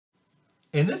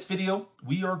In this video,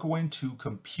 we are going to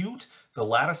compute the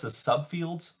lattice of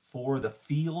subfields for the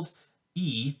field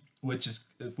E, which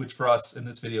for us in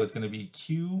this video is going to be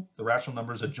Q, the rational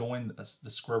numbers adjoin the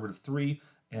square root of 3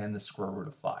 and the square root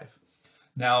of 5.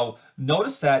 Now,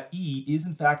 notice that E is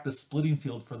in fact the splitting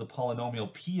field for the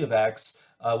polynomial P of x,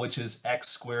 which is x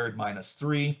squared minus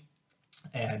 3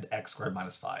 and x squared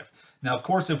minus 5. Now, of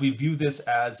course, if we view this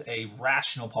as a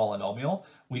rational polynomial,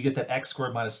 we get that x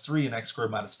squared minus 3 and x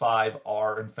squared minus 5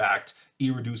 are, in fact,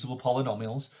 irreducible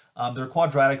polynomials. They're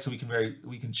quadratic, so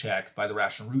we can check by the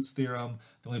rational roots theorem.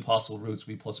 The only possible roots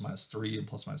would be plus or minus 3 and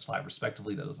plus or minus 5,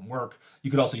 respectively. That doesn't work. You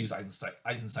could also use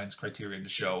Eisenstein's criterion to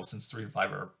show, since 3 and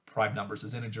 5 are prime numbers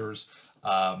as integers,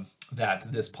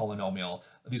 that these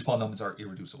polynomials are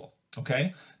irreducible.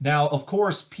 Okay, now, of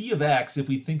course, P of x, if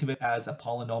we think of it as a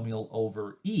polynomial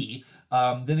over E,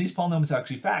 then these polynomials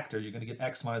actually factor. You're going to get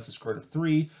x minus the square root of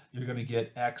 3. You're going to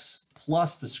get x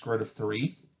plus the square root of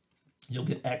 3. You'll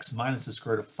get x minus the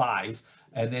square root of 5.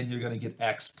 And then you're going to get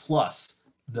x plus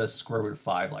the square root of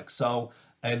 5, like so.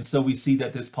 And so we see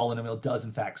that this polynomial does,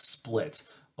 in fact, split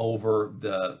over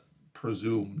the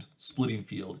presumed splitting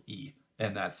field E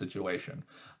in that situation.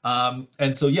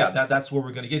 And so, yeah, that's what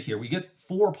we're going to get here. We get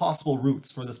 4 possible roots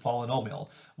for this polynomial.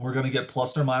 We're going to get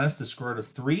plus or minus the square root of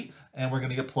 3, and we're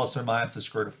going to get plus or minus the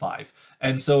square root of 5.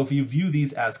 And so if you view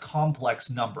these as complex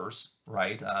numbers,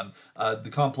 right, the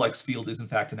complex field is, in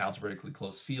fact, an algebraically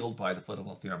closed field by the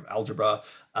fundamental theorem of algebra.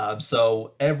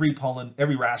 So every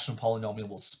rational polynomial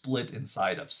will split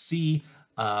inside of C.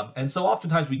 And so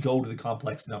oftentimes we go to the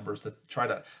complex numbers to try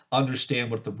to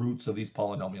understand what the roots of these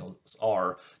polynomials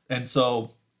are. And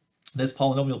so this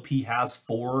polynomial P has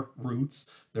 4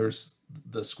 roots. There's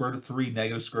the square root of 3,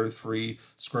 negative square root of 3,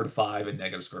 square root of 5, and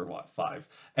negative square root of 5.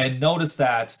 And notice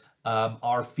that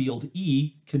our field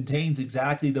E contains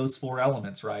exactly those 4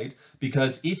 elements, right?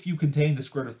 Because if you contain the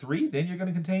square root of 3, then you're going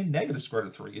to contain negative square root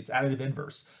of 3. It's additive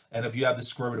inverse. And if you have the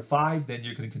square root of 5, then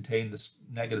you're going to contain this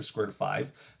negative square root of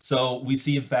 5. So we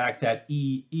see, in fact, that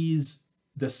E is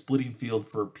the splitting field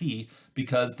for P,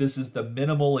 because this is the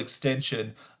minimal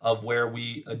extension of where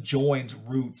we adjoined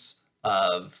roots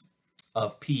of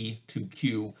P to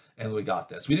Q, and we got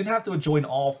this. We didn't have to adjoin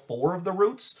all 4 of the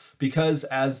roots, because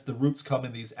as the roots come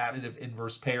in these additive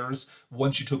inverse pairs,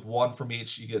 once you took one from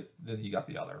each, then you got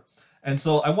the other. And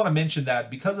so I want to mention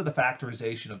that because of the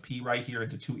factorization of P right here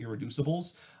into 2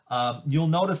 irreducibles, you'll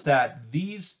notice that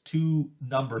these 2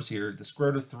 numbers here, the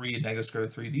square root of 3 and negative square root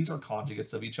of 3, these are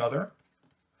conjugates of each other,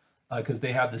 because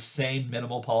they have the same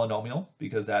minimal polynomial,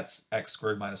 because that's x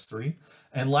squared minus 3.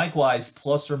 And likewise,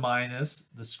 plus or minus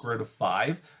the square root of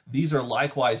 5. These are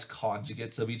likewise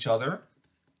conjugates of each other,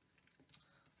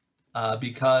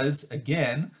 because,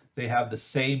 again, they have the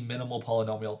same minimal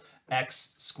polynomial,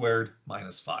 x squared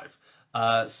minus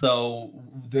 5. So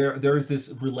there is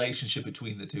this relationship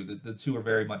between the two. The two are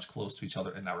very much close to each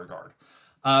other in that regard.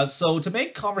 So to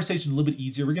make conversation a little bit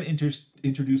easier, we're going to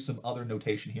introduce some other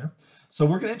notation here. So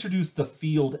we're going to introduce the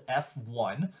field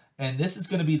F1, and this is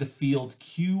going to be the field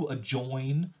Q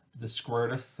adjoin the square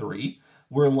root of 3.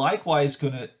 We're likewise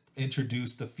going to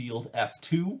introduce the field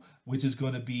F2, which is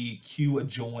going to be Q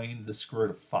adjoin the square root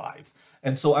of 5.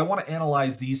 And so I want to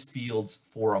analyze these fields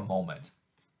for a moment.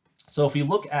 So if we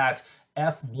look at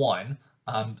F1,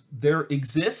 there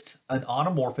exists an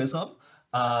automorphism,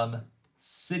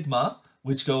 sigma,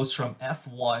 which goes from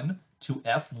F1 to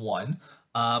F1,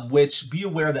 which, be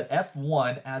aware that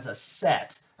F1 as a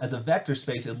set, as a vector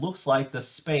space, it looks like the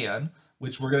span,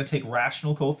 which we're going to take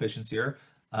rational coefficients here.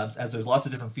 As there's lots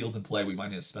of different fields in play, we might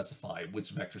need to specify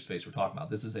which vector space we're talking about.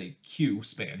 This is a Q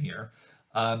span here.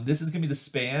 This is going to be the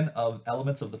span of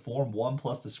elements of the form 1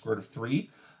 plus the square root of 3.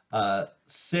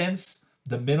 Since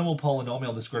the minimal polynomial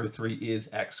of the square root of 3 is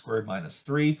x squared minus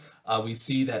 3, we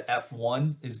see that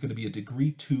F1 is going to be a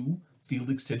degree 2 field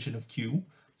extension of Q.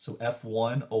 So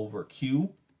F1 over Q,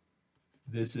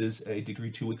 this is a degree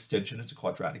 2 extension. It's a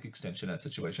quadratic extension in that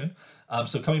situation.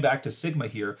 So coming back to sigma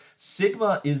here,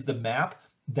 sigma is the map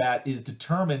that is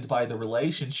determined by the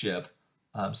relationship.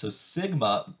 So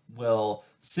sigma will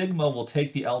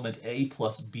take the element a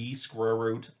plus b square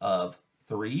root of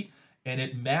 3, and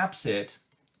it maps it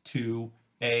to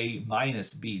a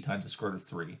minus b times the square root of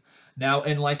 3. Now,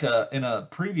 in a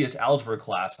previous algebra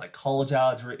class, like college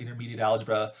algebra, intermediate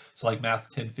algebra, so like Math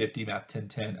 1050, Math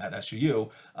 1010 at SUU,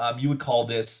 you would call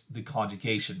this the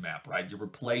conjugation map, right? You're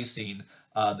replacing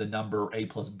the number a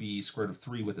plus b square root of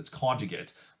 3 with its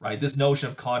conjugate, right? This notion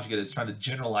of conjugate is trying to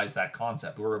generalize that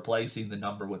concept. We're replacing the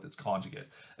number with its conjugate.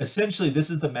 Essentially, this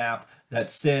is the map that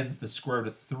sends the square root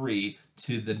of 3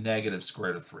 to the negative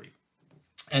square root of 3.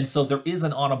 And so there is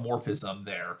an automorphism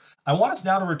there. I want us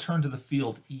now to return to the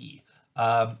field E.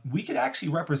 We could actually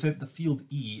represent the field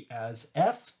E as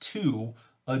F2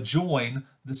 adjoin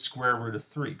the square root of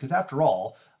 3, because after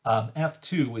all,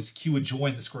 F2 is Q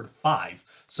adjoin the square root of 5.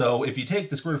 So if you take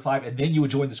the square root of 5 and then you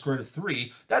adjoin the square root of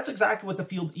 3, that's exactly what the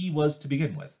field E was to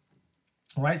begin with.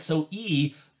 All right, so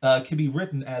E can be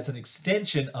written as an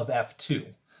extension of F2.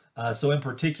 So in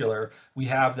particular, we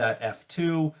have that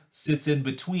F2 sits in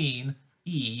between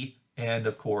E and,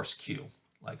 of course, Q,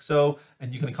 like so.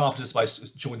 And you can accomplish this by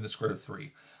joining the square root of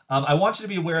 3. I want you to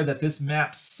be aware that this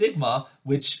map sigma,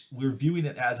 which we're viewing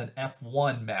it as an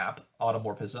F1 map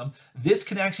automorphism, this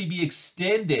can actually be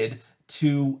extended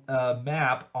to a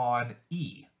map on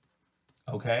E,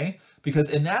 okay? Because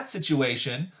in that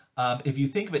situation, if you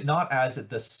think of it not as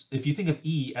this, if you think of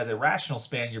E as a rational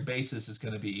span, your basis is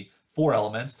going to be 4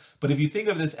 elements. But if you think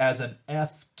of this as an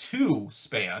F2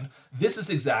 span, this is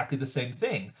exactly the same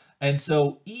thing. And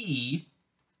so E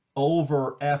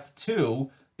over F2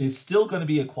 is still going to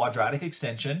be a quadratic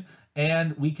extension,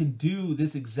 and we can do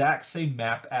this exact same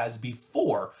map as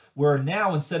before, where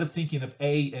now instead of thinking of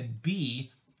A and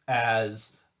B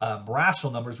as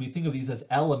rational numbers, we think of these as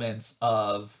elements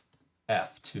of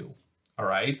F2. All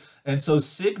right, and so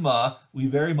sigma, we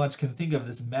very much can think of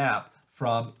this map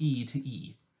from E to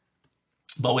E.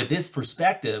 But with this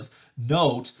perspective,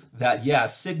 note that,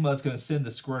 yes, sigma is going to send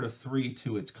the square root of 3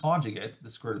 to its conjugate, the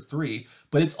square root of 3,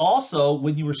 but it's also,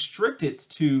 when you restrict it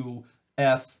to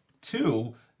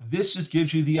F2, this just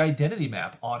gives you the identity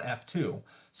map on F2.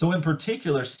 So in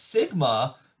particular,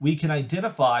 sigma, we can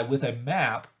identify with a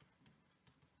map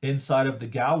inside of the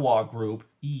Galois group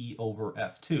E over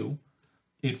F2.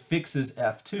 It fixes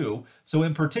F2. So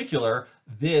in particular,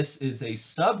 this is a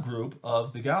subgroup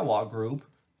of the Galois group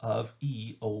of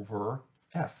E over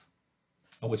F,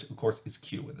 which of course is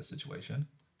Q in this situation.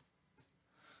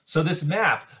 So this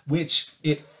map, which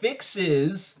it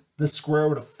fixes the square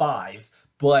root of 5,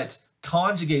 but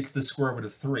conjugates the square root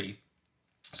of 3.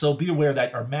 So be aware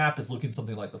that our map is looking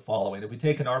something like the following. If we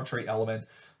take an arbitrary element,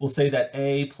 we'll say that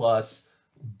A plus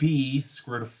B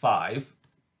square root of 5,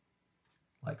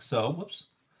 like so, whoops.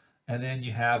 And then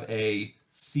you have a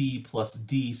C plus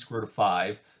D square root of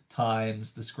 5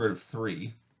 times the square root of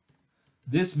 3.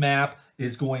 This map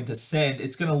is going to send,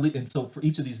 it's going to, and so for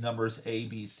each of these numbers, A,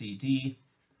 B, C, D,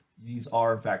 these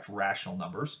are in fact rational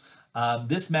numbers.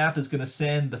 This map is going to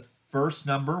send the first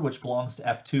number, which belongs to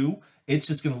F2. It's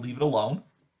just going to leave it alone.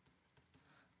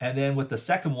 And then with the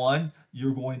second one,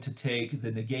 you're going to take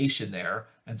the negation there.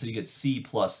 And so you get C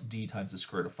plus D times the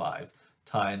square root of 5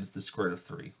 times the square root of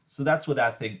 3. So that's what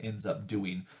that thing ends up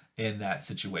doing in that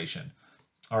situation.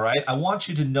 All right, I want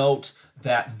you to note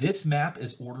that this map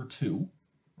is order 2,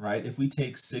 right? If we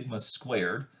take sigma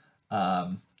squared,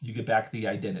 you get back the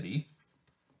identity.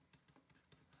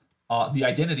 The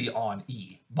identity on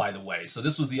E, by the way. So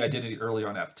this was the identity earlier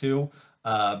on F2,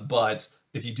 but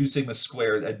if you do sigma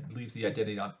squared, that leaves the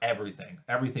identity on everything.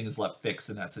 Everything is left fixed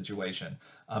in that situation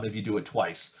if you do it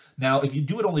twice. Now, if you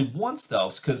do it only once, though,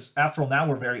 because after all, now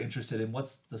we're very interested in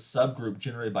what's the subgroup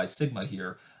generated by sigma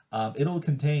here. It'll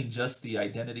contain just the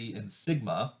identity in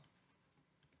sigma.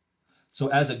 So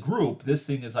as a group, this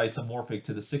thing is isomorphic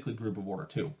to the cyclic group of order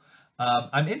 2.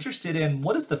 I'm interested in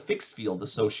what is the fixed field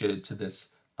associated to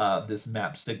this this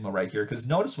map sigma right here, because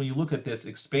notice when you look at this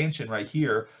expansion right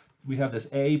here, we have this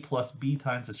A plus B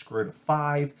times the square root of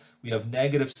 5. We have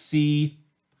negative C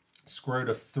square root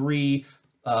of 3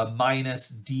 minus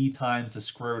D times the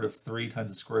square root of 3 times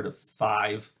the square root of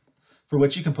 5. For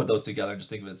which you can put those together and just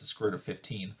think of it as the square root of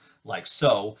 15, like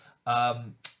so.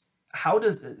 How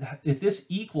does, if this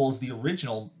equals the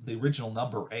original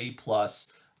number A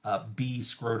plus B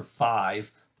square root of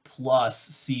 5 plus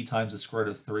C times the square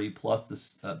root of 3 plus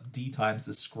this D times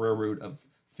the square root of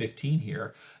 15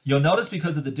 here, you'll notice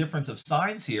because of the difference of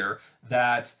signs here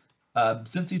that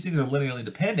since these things are linearly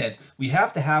independent, we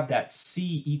have to have that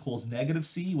C equals negative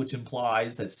C, which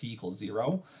implies that C equals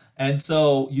 0. And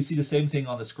so you see the same thing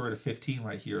on the square root of 15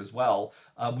 right here as well.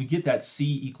 We get that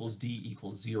C equals D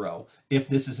equals 0 if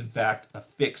this is in fact a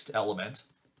fixed element.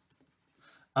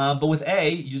 But with A,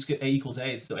 you just get A equals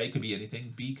A, so A could be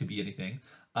anything, B could be anything.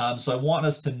 So I want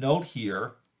us to note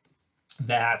here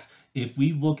that if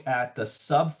we look at the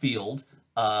subfield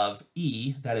of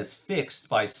E that is fixed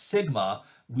by sigma,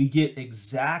 we get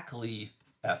exactly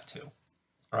F2.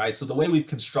 All right, so the way we've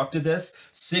constructed this,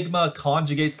 sigma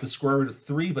conjugates the square root of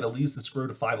 3, but it leaves the square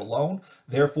root of 5 alone.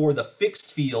 Therefore, the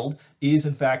fixed field is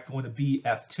in fact going to be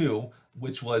F2,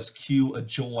 which was Q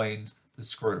adjoined the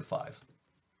square root of 5.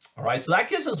 All right, so that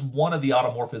gives us one of the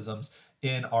automorphisms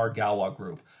in our Galois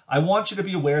group. I want you to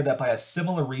be aware that by a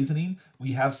similar reasoning,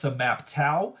 we have some map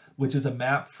tau, which is a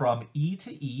map from E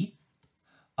to E.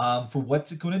 For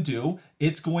what's it going to do?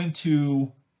 It's going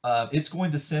to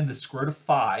send the square root of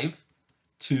 5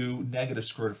 to negative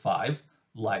square root of 5,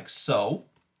 like so.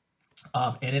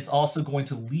 And it's also going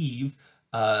to leave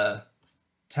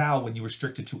tau when you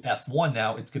restrict it to F1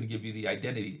 now. It's going to give you the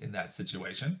identity in that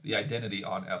situation, the identity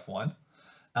on F1.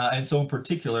 And so in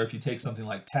particular, if you take something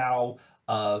like tau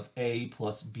of a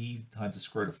plus b times the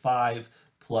square root of 5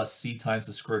 plus c times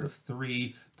the square root of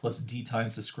 3 plus d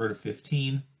times the square root of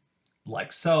 15,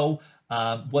 like so,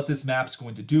 what this map's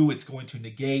going to do, it's going to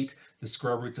negate the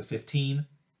square roots of 15.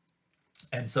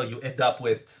 And so you end up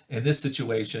with, in this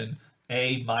situation,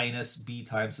 a minus b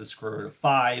times the square root of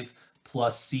 5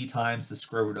 plus c times the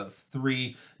square root of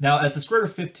 3. Now, as the square root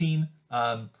of 15,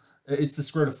 it's the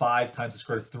square root of 5 times the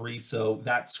square root of 3, so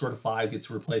that square root of 5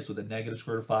 gets replaced with a negative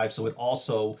square root of 5, so it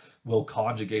also will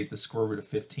conjugate the square root of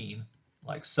 15,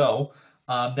 like so.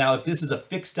 Now, if this is a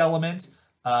fixed element,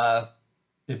 make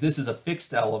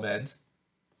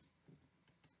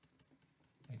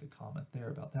a comment there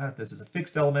about that. If this is a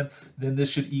fixed element, then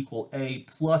this should equal a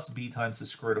plus b times the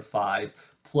square root of 5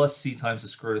 plus c times the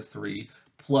square root of 3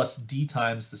 plus d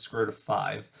times the square root of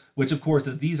 5, which of course,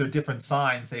 as these are different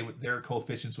signs, their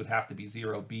coefficients would have to be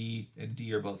 0. B and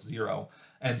d are both 0.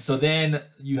 And so then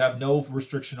you have no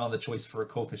restriction on the choice for a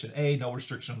coefficient A, no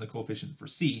restriction on the coefficient for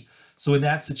C. So in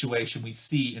that situation, we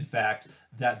see, in fact,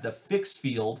 that the fixed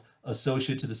field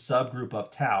associated to the subgroup of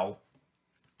tau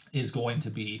is going to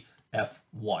be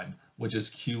F1, which is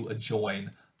Q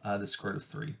adjoin the square root of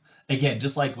 3. Again,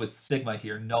 just like with sigma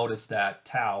here, notice that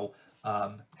tau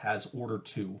has order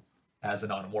 2 as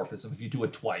an automorphism. If you do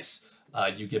it twice,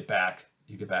 you get back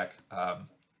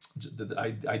the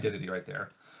identity right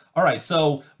there. All right,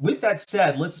 so with that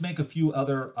said, let's make a few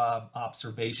other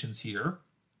observations here.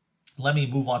 Let me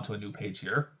move on to a new page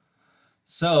here.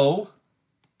 So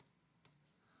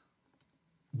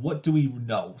what do we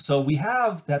know? So we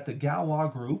have that the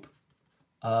Galois group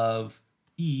of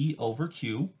E over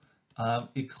Q,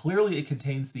 it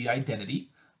contains the identity.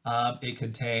 It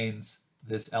contains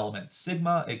this element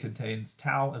sigma. It contains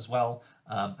tau as well.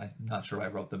 I'm not sure I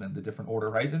wrote them in the different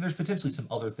order, right? And there's potentially some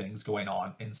other things going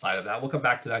on inside of that. We'll come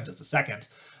back to that in just a second.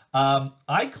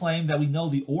 I claim that we know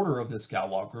the order of this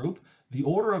Galois group. The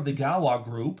order of the Galois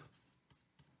group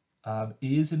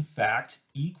is in fact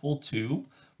equal to,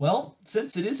 well,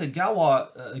 since it is a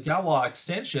Galois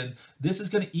extension, this is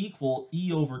going to equal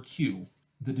E over Q,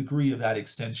 the degree of that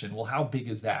extension. Well, how big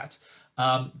is that?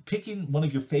 Picking one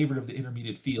of your favorite of the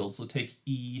intermediate fields, so take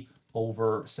E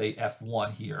over, say,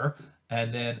 F1 here,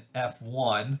 and then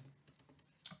F1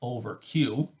 over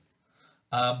Q.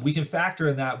 We can factor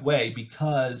in that way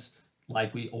because,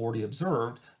 like we already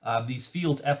observed, these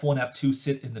fields F1, F2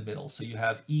 sit in the middle. So you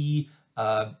have E,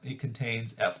 it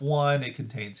contains F1, it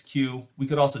contains Q. We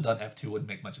could also done F2, wouldn't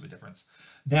make much of a difference.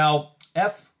 Now,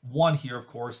 F1 here, of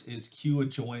course, is Q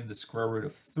adjoin the square root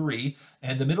of 3,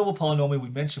 and the middle of the polynomial we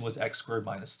mentioned was x squared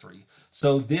minus 3.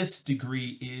 So this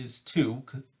degree is 2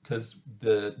 because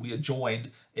we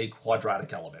adjoined a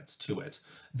quadratic element to it.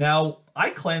 Now, I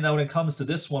claim that when it comes to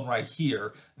this one right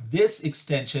here, this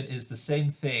extension is the same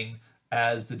thing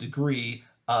as the degree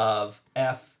of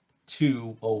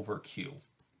F2 over Q.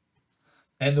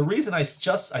 And the reason I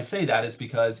say that is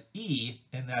because E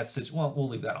in that situation, well, we'll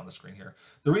leave that on the screen here.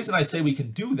 The reason I say we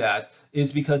can do that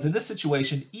is because in this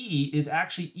situation, E is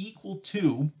actually equal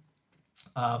to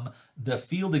the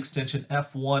field extension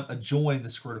F1 adjoin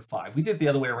the square root of 5. We did it the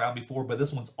other way around before, but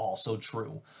this one's also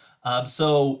true.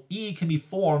 So E can be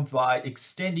formed by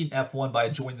extending F1 by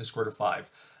adjoining the square root of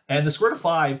 5. And the square root of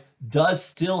 5 does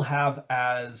still have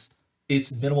as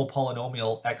its minimal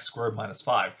polynomial x squared minus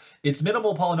 5. Its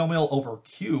minimal polynomial over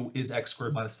Q is x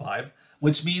squared minus 5,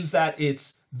 which means that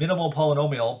its minimal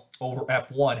polynomial over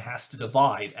F1 has to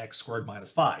divide x squared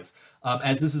minus 5.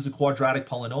 As this is a quadratic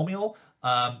polynomial,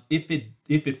 if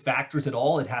it factors at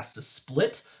all, it has to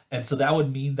split, and so that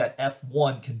would mean that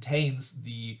F1 contains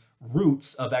the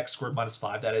roots of x squared minus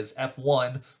 5. That is,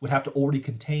 F1 would have to already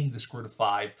contain the square root of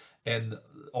 5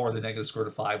 or the negative square root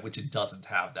of 5, which it doesn't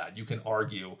have that. You can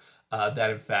argue that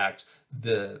in fact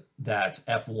that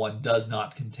F1 does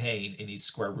not contain any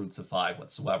square roots of 5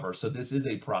 whatsoever. So this is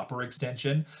a proper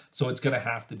extension, so it's going to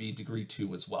have to be degree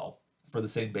 2 as well for the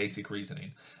same basic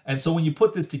reasoning. And so when you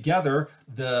put this together,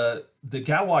 the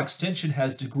Galois extension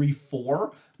has degree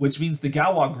 4, which means the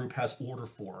Galois group has order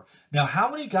 4. Now,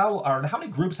 how many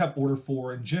groups have order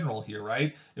 4 in general here,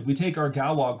 right? If we take our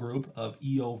Galois group of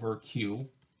E over Q,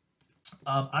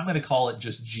 I'm going to call it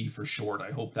just G for short.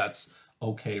 I hope that's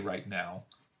okay right now.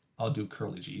 I'll do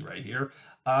curly G right here.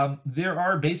 There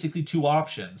are basically two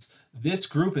options. This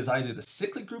group is either the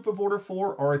cyclic group of order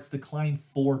 4 or it's the Klein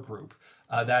 4 group.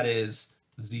 That is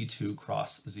Z2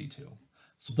 cross Z2.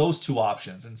 So those two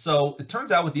options. And so it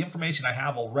turns out with the information I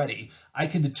have already, I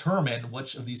can determine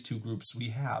which of these two groups we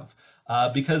have.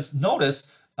 Because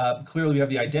notice, clearly we have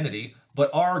the identity,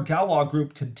 but our Galois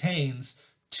group contains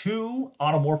two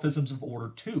automorphisms of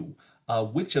order 2.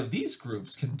 Which of these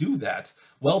groups can do that?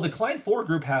 Well, the Klein 4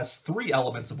 group has 3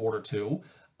 elements of order 2,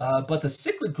 but the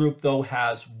cyclic group, though,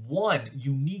 has 1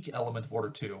 unique element of order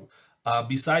 2.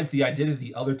 Besides the identity,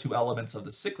 the other 2 elements of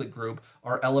the cyclic group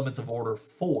are elements of order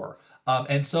 4.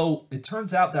 And so it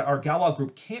turns out that our Galois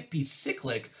group can't be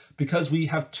cyclic because we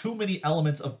have too many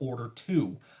elements of order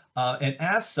 2. And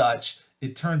as such,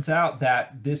 it turns out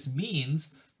that this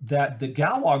means that the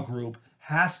Galois group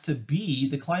has to be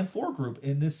the Klein 4 group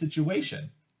in this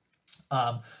situation.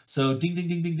 So ding, ding,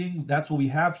 ding, ding, ding, that's what we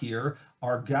have here.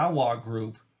 Our Galois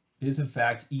group is in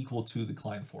fact equal to the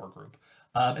Klein 4 group.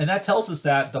 And that tells us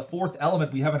that the 4th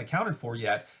element we haven't accounted for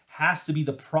yet has to be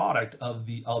the product of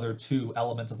the other 2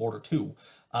 elements of order 2.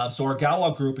 So our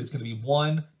Galois group is going to be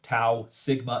 1, tau,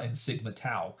 sigma, and sigma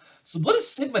tau. So what does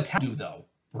sigma tau do though,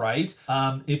 right?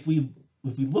 If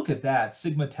we look at that,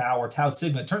 sigma tau or tau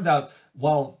sigma, it turns out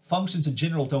while functions in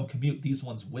general don't commute, these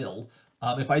ones will.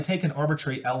 If I take an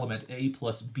arbitrary element, a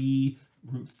plus b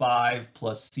root 5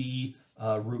 plus c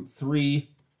root 3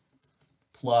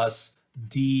 plus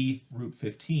d root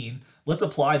 15, let's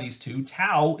apply these two.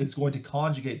 Tau is going to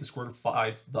conjugate the square root of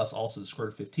 5, thus also the square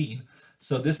root of 15.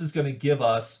 So this is going to give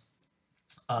us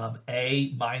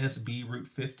a minus b root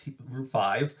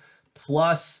 5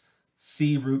 plus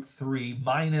c root 3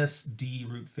 minus d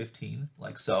root 15,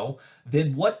 like so.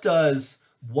 Then what does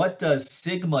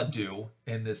sigma do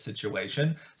in this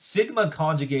situation? Sigma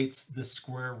conjugates the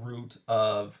square root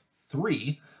of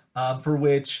 3, for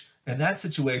which in that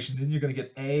situation, then you're going to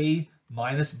get a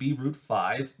minus b root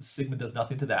 5. Sigma does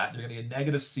nothing to that. You're going to get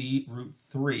negative c root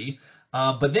 3.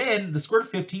 But then the square root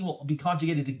of 15 will be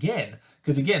conjugated again,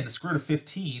 because again, the square root of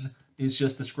 15 is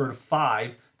just the square root of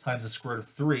 5 times the square root of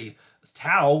 3.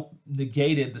 Tau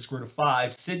negated the square root of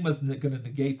 5. Sigma's going to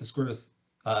negate the square root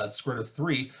of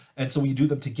 3. And so when you do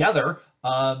them together,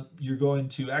 you're going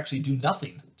to actually do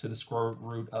nothing to the square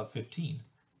root of 15,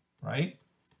 right?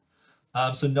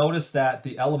 So notice that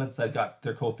the elements that got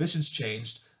their coefficients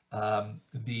changed,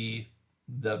 the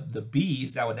b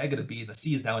is now a negative b and the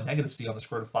c is now a negative c on the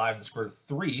square root of 5 and the square root of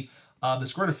 3. The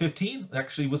square root of 15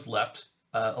 actually was left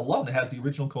alone. It has the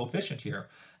original coefficient here.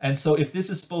 And so if this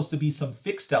is supposed to be some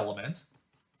fixed element,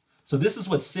 so this is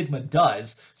what sigma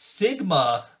does.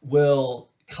 Sigma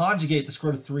will conjugate the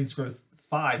square root of 3 and square root of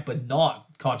 5, but not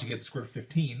conjugate the square root of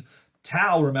 15.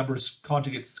 Tau, remember,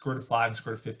 conjugates the square root of 5 and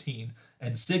square root of 15,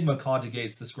 and sigma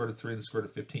conjugates the square root of 3 and the square root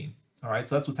of 15. All right,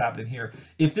 so that's what's happening here.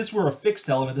 If this were a fixed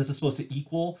element, this is supposed to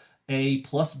equal a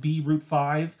plus b root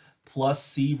 5 plus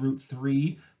c root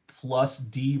 3 plus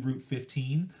d root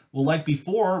 15. Well, like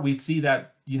before, we see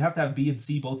that you have to have b and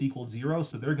c both equal 0,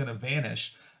 so they're going to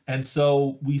vanish. And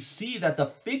so we see that the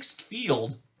fixed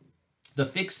field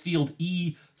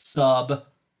E sub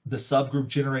the subgroup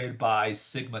generated by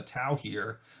sigma tau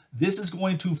here, this is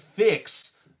going to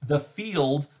fix the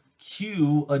field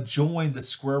Q adjoin the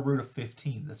square root of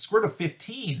 15. The square root of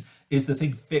 15 is the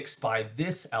thing fixed by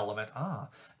this element.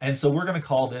 And so we're going to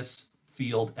call this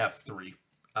field F3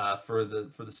 for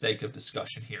the sake of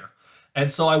discussion here. And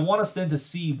so I want us then to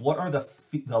see what are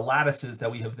the lattices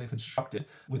that we have then constructed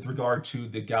with regard to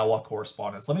the Galois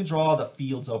correspondence. Let me draw the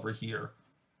fields over here.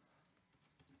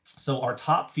 So our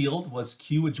top field was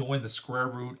Q adjoin the square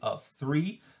root of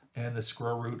 3 and the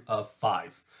square root of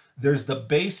 5. There's the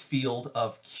base field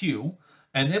of Q,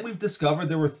 and then we've discovered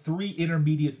there were 3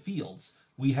 intermediate fields.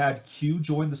 We had Q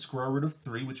join the square root of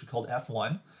 3, which we called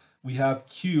F1. We have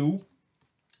Q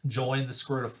join the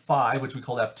square root of 5, which we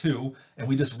called F2, and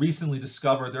we just recently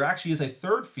discovered there actually is a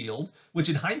 3rd field, which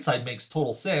in hindsight makes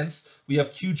total sense. We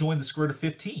have Q join the square root of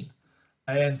 15.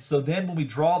 And so then when we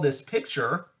draw this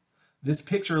picture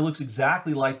looks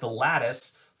exactly like the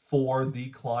lattice for the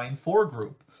Klein 4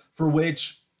 group, for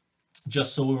which,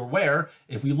 just so we're aware,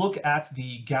 if we look at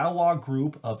the Galois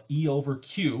group of E over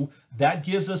Q, that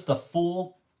gives us the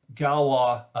full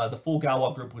Galois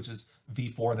group, which is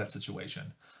V4 in that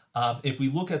situation. If we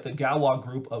look at the Galois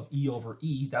group of E over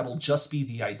E, that'll just be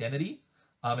the identity,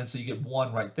 and so you get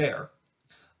 1 right there.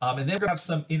 And then we're going to have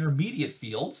some intermediate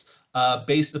fields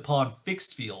based upon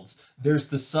fixed fields. There's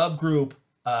the subgroup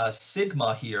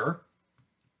sigma here.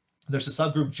 There's a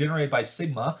subgroup generated by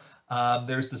sigma.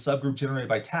 There's the subgroup generated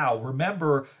by tau.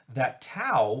 Remember that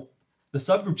tau, the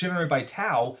subgroup generated by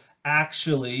tau,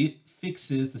 actually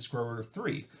fixes the square root of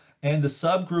 3. And the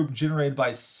subgroup generated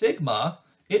by sigma,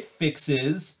 it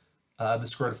fixes the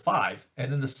square root of 5.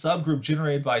 And then the subgroup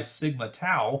generated by sigma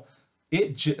tau,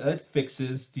 it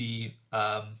fixes the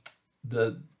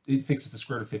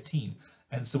square root of 15.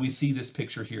 And so we see this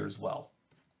picture here as well.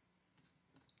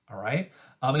 All right.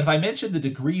 If I mentioned the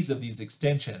degrees of these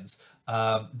extensions,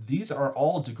 these are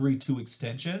all degree 2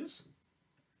 extensions.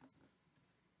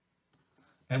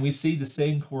 And we see the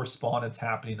same correspondence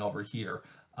happening over here.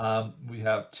 We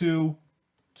have 2,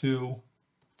 2,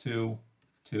 2,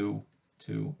 2,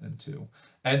 2, and 2.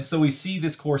 And so we see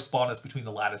this correspondence between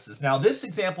the lattices. Now, this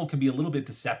example can be a little bit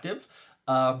deceptive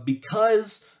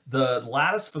because the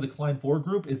lattice for the Klein 4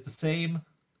 group is the same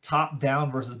top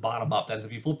down versus bottom up. That is,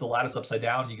 if you flip the lattice upside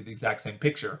down, you get the exact same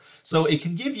picture. So it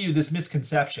can give you this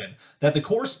misconception that the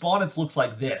correspondence looks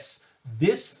like this.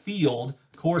 This field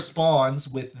corresponds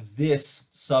with this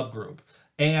subgroup,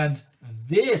 and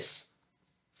this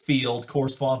field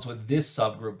corresponds with this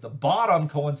subgroup. The bottom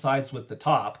coincides with the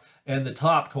top, and the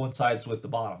top coincides with the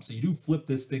bottom. So you do flip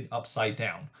this thing upside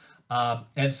down.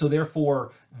 And so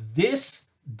therefore, this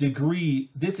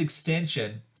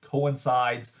extension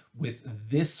coincides with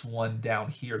this one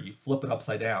down here. You flip it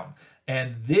upside down.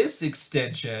 And this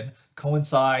extension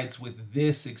coincides with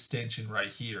this extension right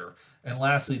here. And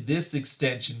lastly, this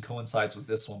extension coincides with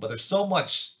this one. But there's so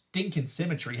much stinking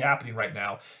symmetry happening right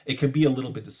now, it can be a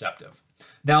little bit deceptive.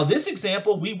 Now, this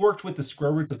example, we worked with the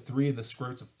square roots of 3 and the square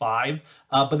roots of 5,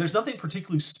 but there's nothing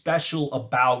particularly special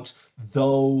about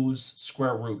those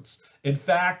square roots. In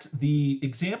fact, the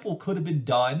example could have been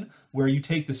done where you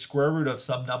take the square root of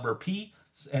some number p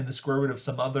and the square root of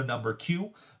some other number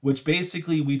q, which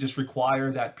basically we just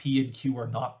require that p and q are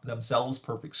not themselves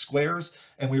perfect squares,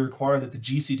 and we require that the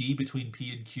GCD between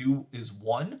p and q is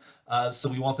 1, so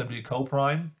we want them to be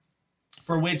co-prime.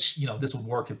 For which, this would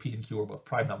work if p and q are both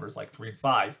prime numbers like 3 and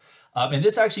 5. And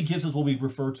this actually gives us what we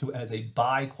refer to as a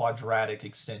biquadratic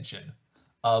extension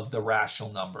of the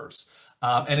rational numbers.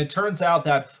 And it turns out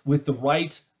that with the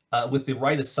right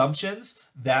assumptions,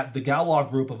 that the Galois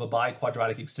group of a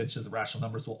biquadratic extension of the rational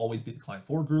numbers will always be the Klein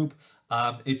 4 group.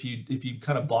 If you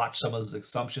kind of botch some of those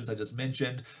assumptions I just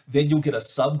mentioned, then you'll get a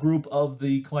subgroup of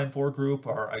the Klein 4 group,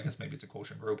 or I guess maybe it's a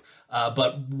quotient group.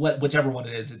 But whichever one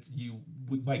it is,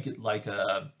 we might get like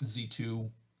a Z2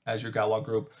 as your Galois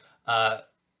group.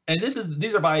 And these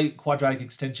are biquadratic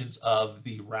extensions of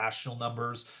the rational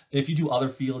numbers. If you do other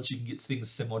fields, you can get things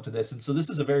similar to this. And so this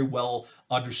is a very well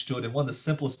understood and one of the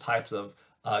simplest types of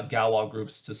Galois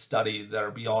groups to study that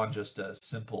are beyond just a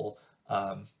simple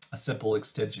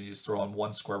extension you just throw on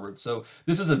one square root. So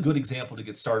this is a good example to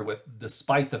get started with,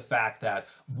 despite the fact that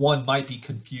one might be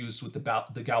confused with the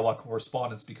Galois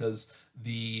correspondence because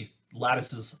the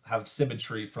lattices have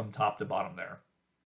symmetry from top to bottom there.